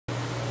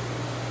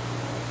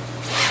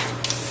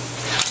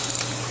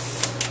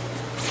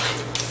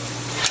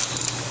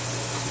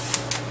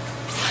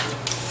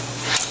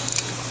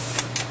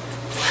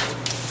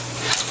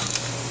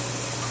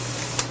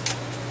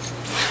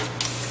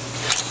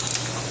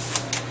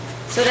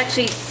So it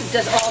actually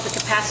does all the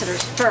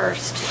capacitors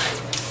first,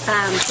 so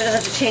it doesn't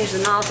have to change the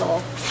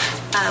nozzle.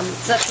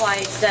 So that's why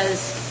it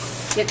does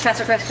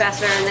capacitor,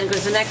 capacitor, and then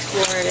goes to the next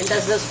board and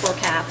does those 4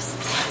 caps.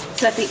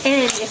 So at the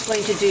end, it's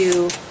going to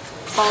do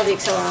all the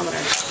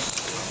accelerometers.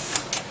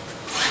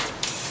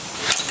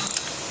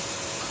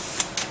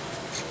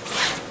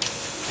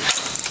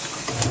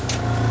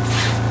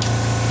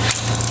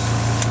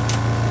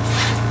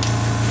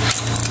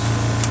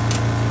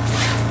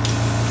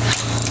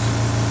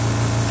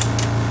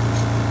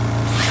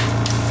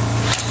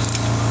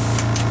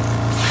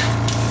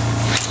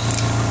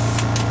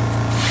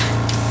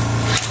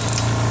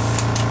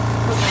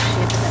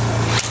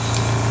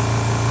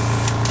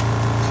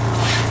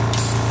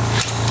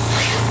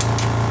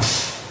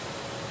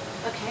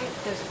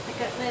 There's a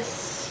pickup miss.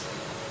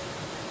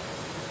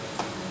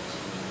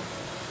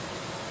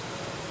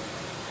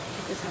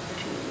 Take this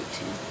opportunity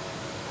to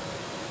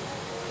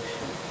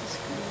show this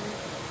guy.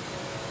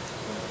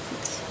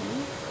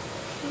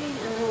 Okay, and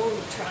then we'll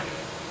try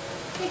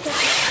pickup.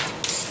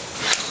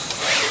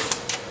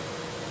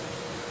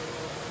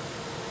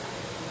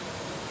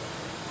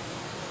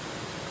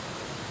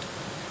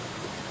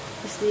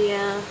 Is the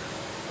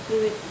we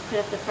would put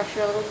up the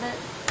pressure a little bit.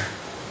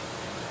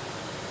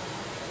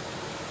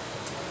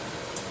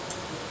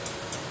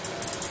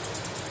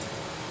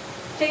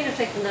 Taking it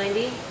like the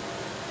 90.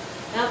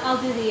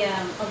 I'll do the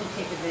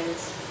tape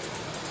advance.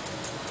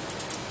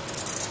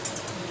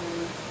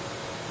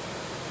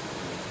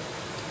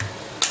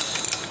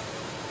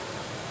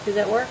 Did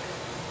that work?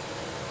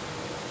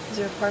 Is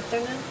there a part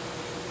there now?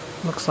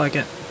 Looks like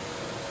it.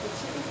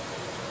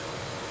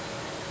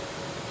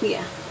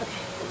 Yeah.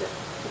 Okay. We'll do it.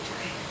 We'll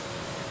try.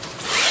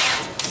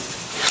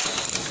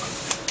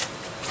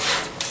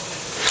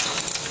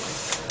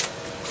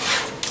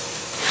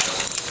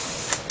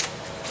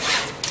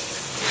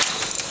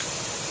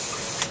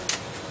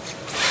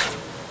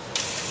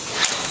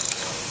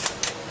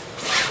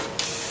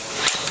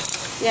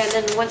 Yeah,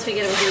 and then once we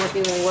get everything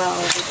working really well,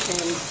 we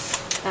can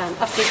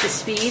update the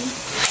speed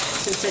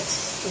since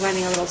it's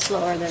running a little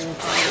slower than it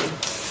already.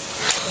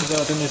 Is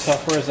that what the new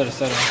software is? That a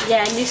setting?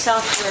 Yeah, new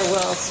software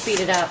will speed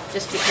it up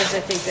just because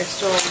I think they're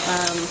still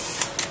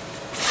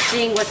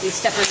seeing what these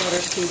stepper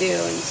motors can do,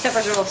 and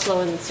steppers are a little slow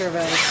in the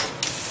servos.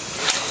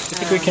 You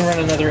think we can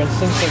run another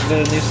instance of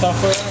the new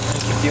software and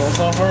keep the old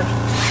software?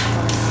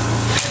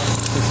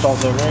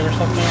 Installs over it or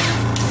something?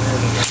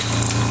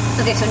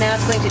 Okay, so now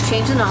it's going to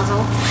change the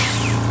nozzle.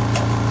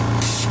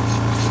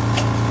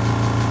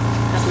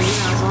 Green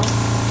nozzle.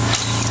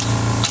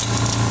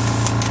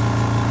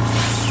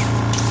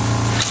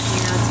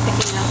 Now it's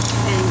picking up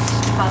and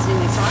depositing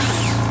the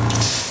accelerometers.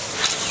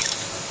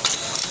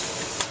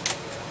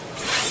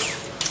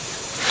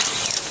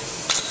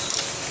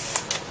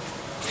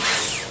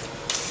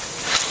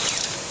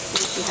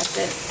 You have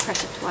to press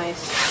it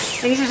twice. I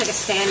think there's like a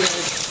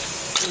standard,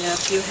 you know,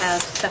 if you have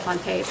stuff on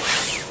tape.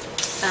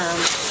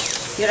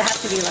 You would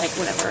have to be like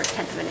whatever,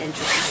 1/10 of an inch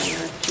or something,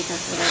 or 2/10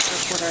 of an inch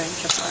or 1/4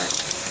 inch apart.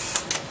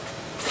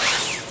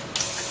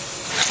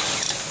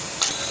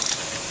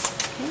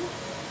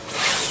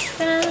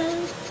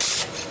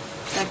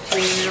 Back to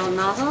your middle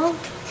nozzle,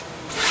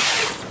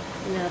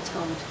 and now it's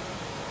homed.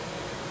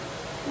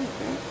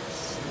 Okay,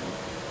 so